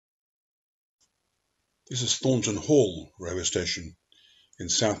This is Thorntonhall railway station in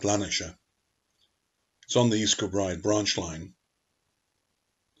South Lanarkshire. It's on the East Kilbride branch line.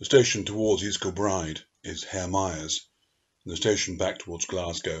 The station towards East Kilbride is Hare Myers, and the station back towards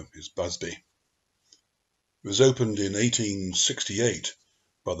Glasgow is Busby. It was opened in 1868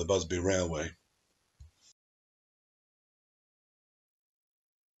 by the Busby Railway.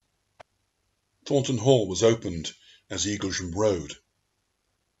 Thorntonhall was opened as Eaglesham Road.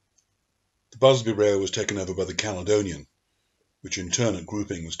 The Busby Railway was taken over by the Caledonian, which in turn at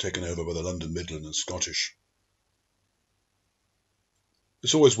grouping was taken over by the London Midland and Scottish.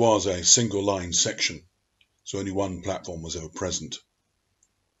 This always was a single line section, so only one platform was ever present.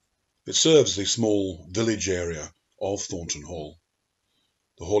 It serves the small village area of Thorntonhall,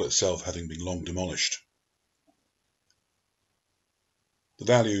 the hall itself having been long demolished. The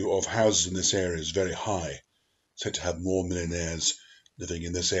value of houses in this area is very high, said to have more millionaires living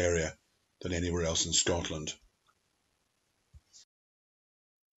in this area than anywhere else in Scotland.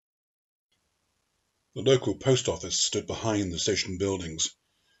 The local post office stood behind the station buildings,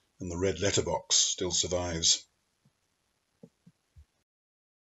 and the red letterbox still survives.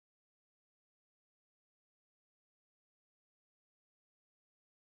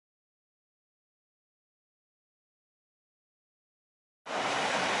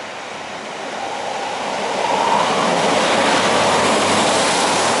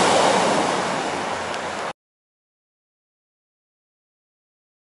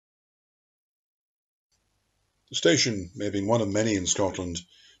 The station may have been one of many in Scotland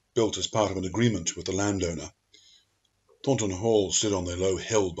built as part of an agreement with the landowner. Thorntonhall stood on the low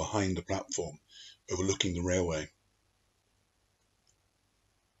hill behind the platform, overlooking the railway.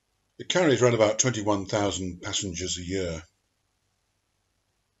 It carries around about 21,000 passengers a year.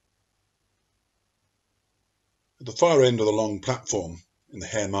 At the far end of the long platform, in the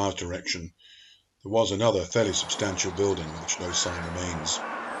Hare Myers direction, there was another fairly substantial building of which no sign remains.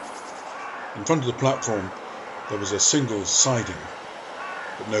 In front of the platform there was a single siding,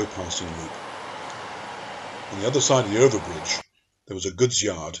 but no passing loop. On the other side of the overbridge there was a goods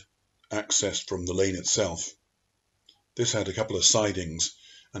yard, accessed from the lane itself. This had a couple of sidings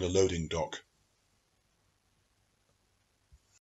and a loading dock.